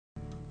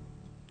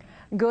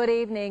Good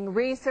evening.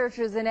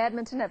 Researchers in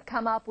Edmonton have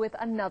come up with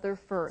another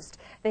first.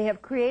 They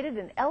have created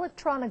an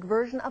electronic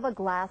version of a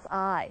glass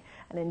eye,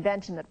 an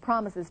invention that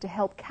promises to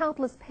help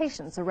countless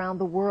patients around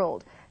the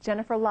world.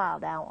 Jennifer Lau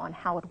now on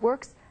how it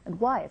works and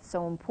why it's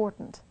so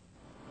important.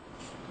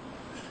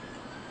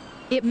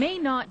 It may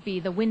not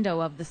be the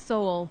window of the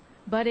soul,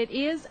 but it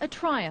is a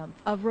triumph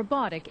of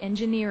robotic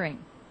engineering.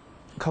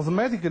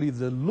 Cosmetically,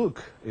 the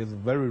look is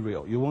very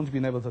real. You won't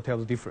be able to tell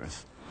the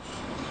difference.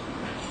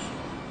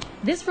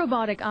 This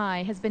robotic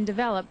eye has been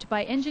developed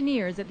by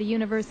engineers at the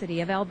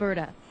University of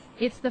Alberta.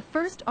 It's the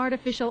first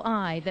artificial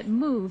eye that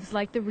moves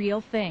like the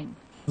real thing.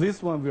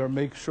 This one will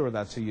make sure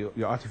that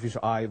your artificial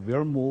eye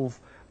will move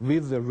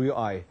with the real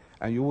eye,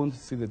 and you won't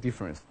see the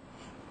difference.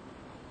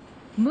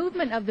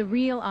 Movement of the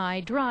real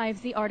eye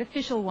drives the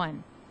artificial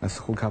one. Let's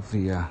hook up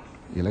the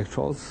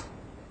electrodes.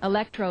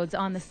 Electrodes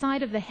on the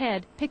side of the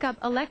head pick up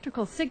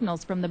electrical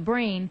signals from the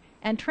brain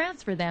and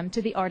transfer them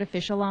to the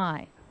artificial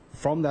eye.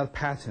 From that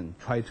pattern,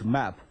 try to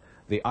map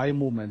the eye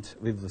movement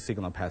with the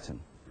signal pattern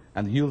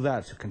and use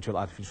that to control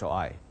artificial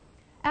eye.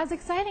 As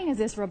exciting as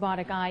this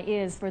robotic eye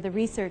is for the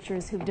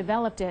researchers who've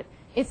developed it,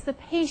 it's the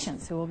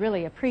patients who will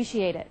really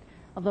appreciate it.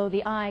 Although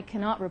the eye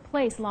cannot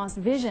replace lost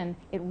vision,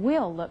 it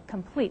will look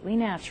completely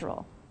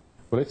natural.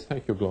 Well, let's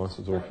take your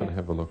glasses off and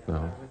have a look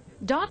now.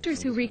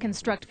 Doctors who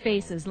reconstruct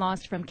faces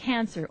lost from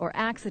cancer or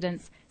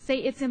accidents say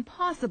it's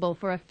impossible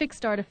for a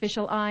fixed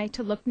artificial eye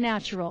to look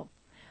natural.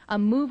 A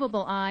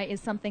movable eye is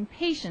something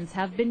patients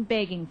have been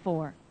begging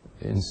for.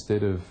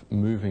 Instead of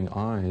moving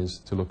eyes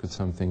to look at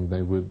something,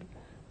 they would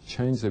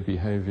change their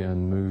behavior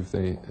and move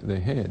their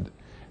head.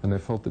 And they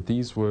felt that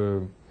these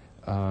were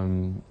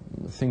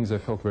things they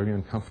felt very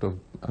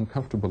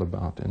uncomfortable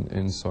about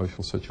in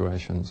social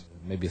situations.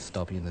 Maybe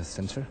stop in the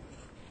center.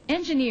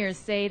 Engineers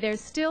say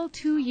there's still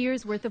 2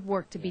 years' worth of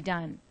work to be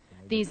done.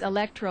 These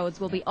electrodes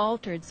will be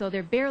altered so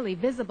they're barely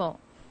visible.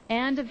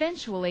 And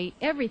eventually,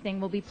 everything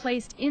will be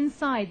placed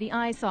inside the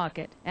eye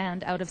socket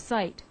and out of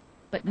sight,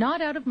 but not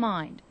out of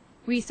mind.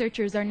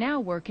 Researchers are now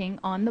working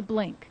on the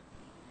blink.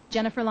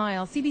 Jennifer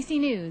Lyle, CBC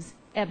News,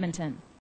 Edmonton.